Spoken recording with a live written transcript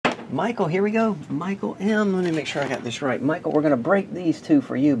Michael, here we go. Michael M. Let me make sure I got this right. Michael, we're going to break these 2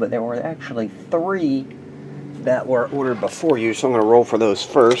 for you, but there were actually 3 that were ordered before you, so I'm going to roll for those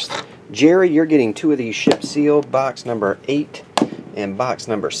first. Jerry, you're getting 2 of these shipped sealed, box number 8 and box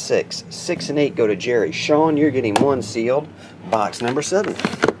number 6. 6 and 8 go to Jerry. Sean, you're getting 1 sealed, box number 7.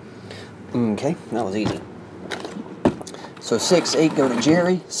 Okay, that was easy. So 6, 8 go to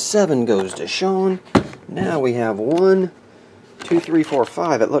Jerry, 7 goes to Sean. Now we have 1, 2, 3, 4,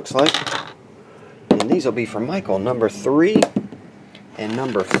 5, it looks like. And these will be for Michael, number 3 and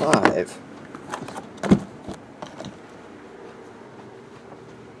number 5.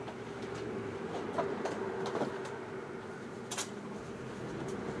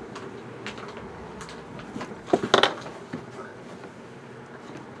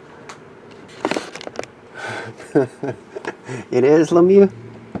 It is, Lemieux.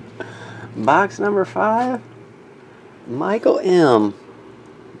 Box number 5. Michael M.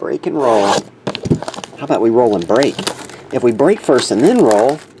 Break and roll. How about we roll and break? If we break first and then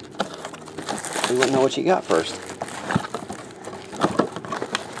roll, we wouldn't know what you got first.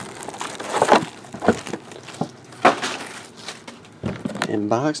 And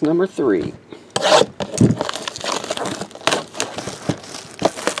box number 3.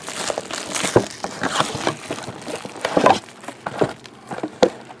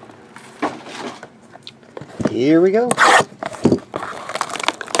 Here we go.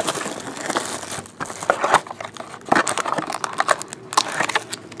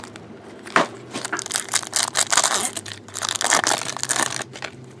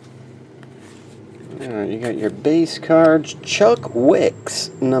 Alright, you got your base cards. Chuck Wicks,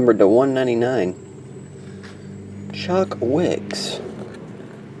 numbered to 199. Chuck Wicks.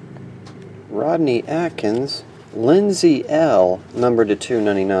 Rodney Atkins. Lindsay L, numbered to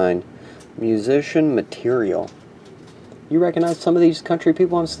 299. Musician material. You recognize some of these country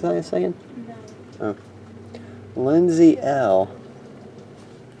people I'm saying? No. Oh. Lindsay L.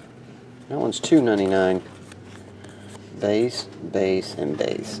 That one's $2.99. Base, base, and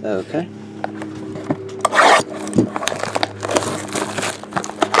base. Okay.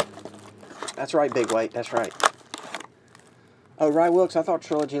 That's right, Big White. That's right. Oh, Rye Wilkes, I thought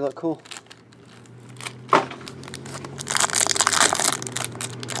Trilogy looked cool.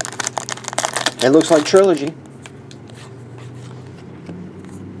 It looks like Trilogy.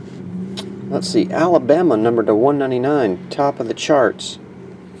 Let's see, Alabama, numbered to 199, top of the charts.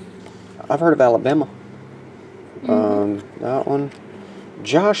 I've heard of Alabama. That one.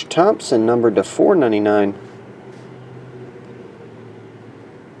 Josh Thompson, numbered to 499.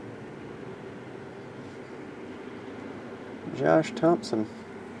 Josh Thompson.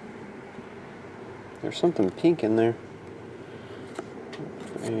 There's something pink in there.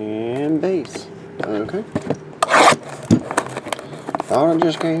 And base. Okay. Thought it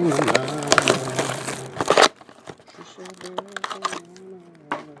just came to mind.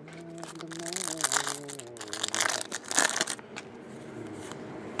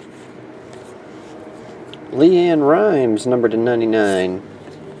 Leanne Rhymes, numbered to 99.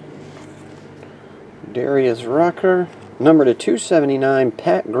 Darius Rucker, numbered to 279.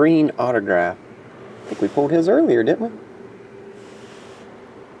 Pat Green autograph. I think we pulled his earlier, didn't we?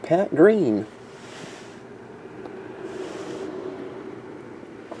 Pat Green.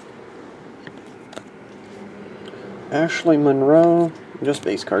 Ashley Monroe, just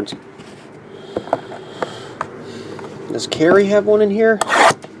base cards. Does Carrie have one in here?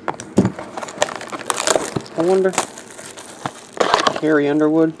 I wonder. Carrie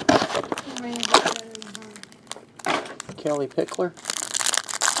Underwood. Kelly Pickler.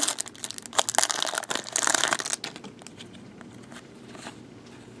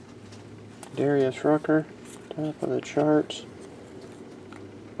 Darius Rucker, top of the charts.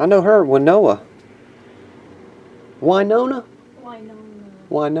 I know her, Winona. Winona?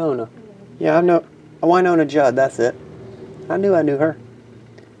 Winona. Yeah, I know. Winona Judd, that's it. I knew her.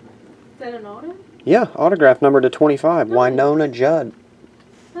 Is that an auto? Yeah, autograph number to 25. Nice. Winona Judd.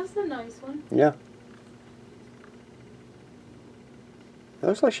 That's a nice one. Yeah. It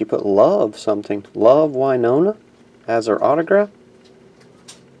looks like she put Love something. Love Winona as her autograph.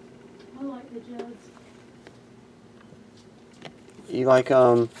 I like the Judds. You like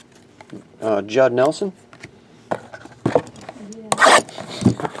Judd Nelson? Yeah.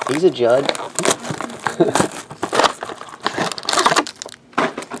 He's a Judd.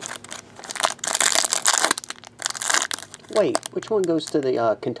 Wait, which one goes to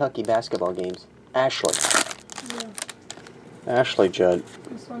the Kentucky basketball games? Ashley. Yeah. Ashley Judd.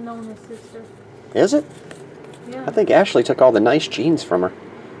 This one known as sister. Is it? Yeah. I think Ashley took all the nice jeans from her.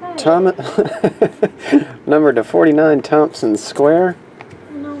 Hey. Number to 49, Thompson Square.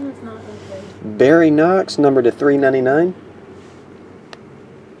 Known as Barry Knox, number to 399.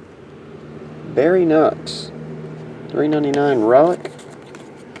 Barry Knox, 399 relic.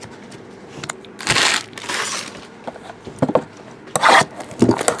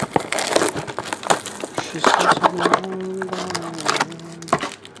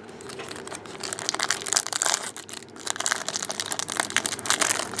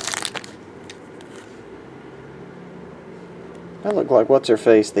 That looked like what's her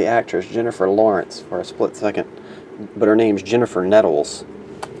face, the actress Jennifer Lawrence, for a split second, but her name's Jennifer Nettles.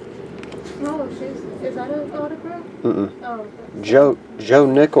 Oh, is that an autograph? Mm-mm. Oh, Joe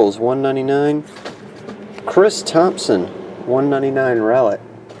Nichols, 199. Chris Thompson, 199 relic.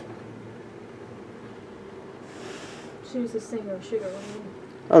 she was a singer of Sugarland.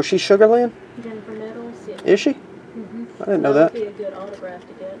 Oh, she's Sugarland? Jennifer Nettles, yeah. Is she? Mm-hmm. I didn't know that. That would be a good autograph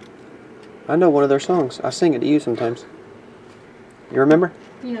to get. I know one of their songs. I sing it to you sometimes. You remember?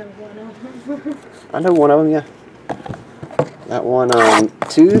 You know, one of them. I know one of them, yeah. That one,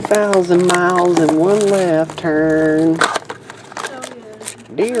 2,000 miles and one left turn. Oh,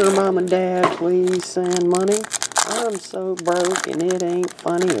 yeah. Dear Mom and Dad, please send money. I'm so broke and it ain't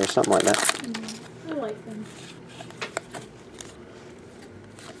funny, or something like that. Mm-hmm. I like them.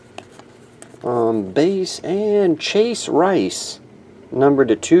 Base and Chase Rice, number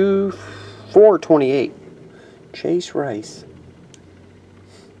to 428. Chase Rice.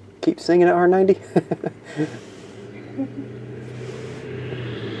 Keep singing at R90.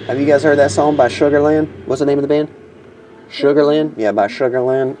 Have you guys heard that song by Sugarland? What's the name of the band? Sugarland? Yeah, by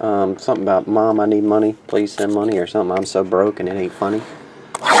Sugarland. Something about Mom, I need money. Please send money, or something. I'm so broke and it ain't funny.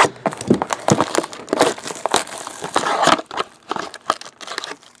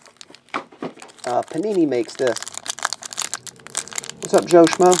 Panini makes this. What's up, Joe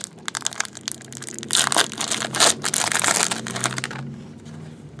Schmo?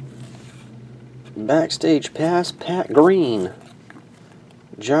 Backstage pass, Pat Green.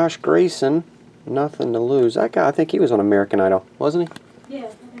 Josh Grayson, nothing to lose. That guy, I think he was on American Idol, wasn't he? Yeah, I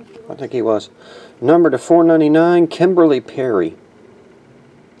think he was. I think he was. Number to 499, Kimberly Perry.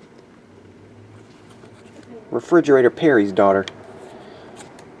 Refrigerator Perry's daughter.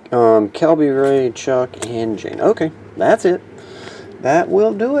 Kelby Ray, Chuck, and Jane. Okay, that's it. That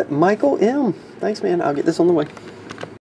will do it. Michael M. Thanks, man. I'll get this on the way.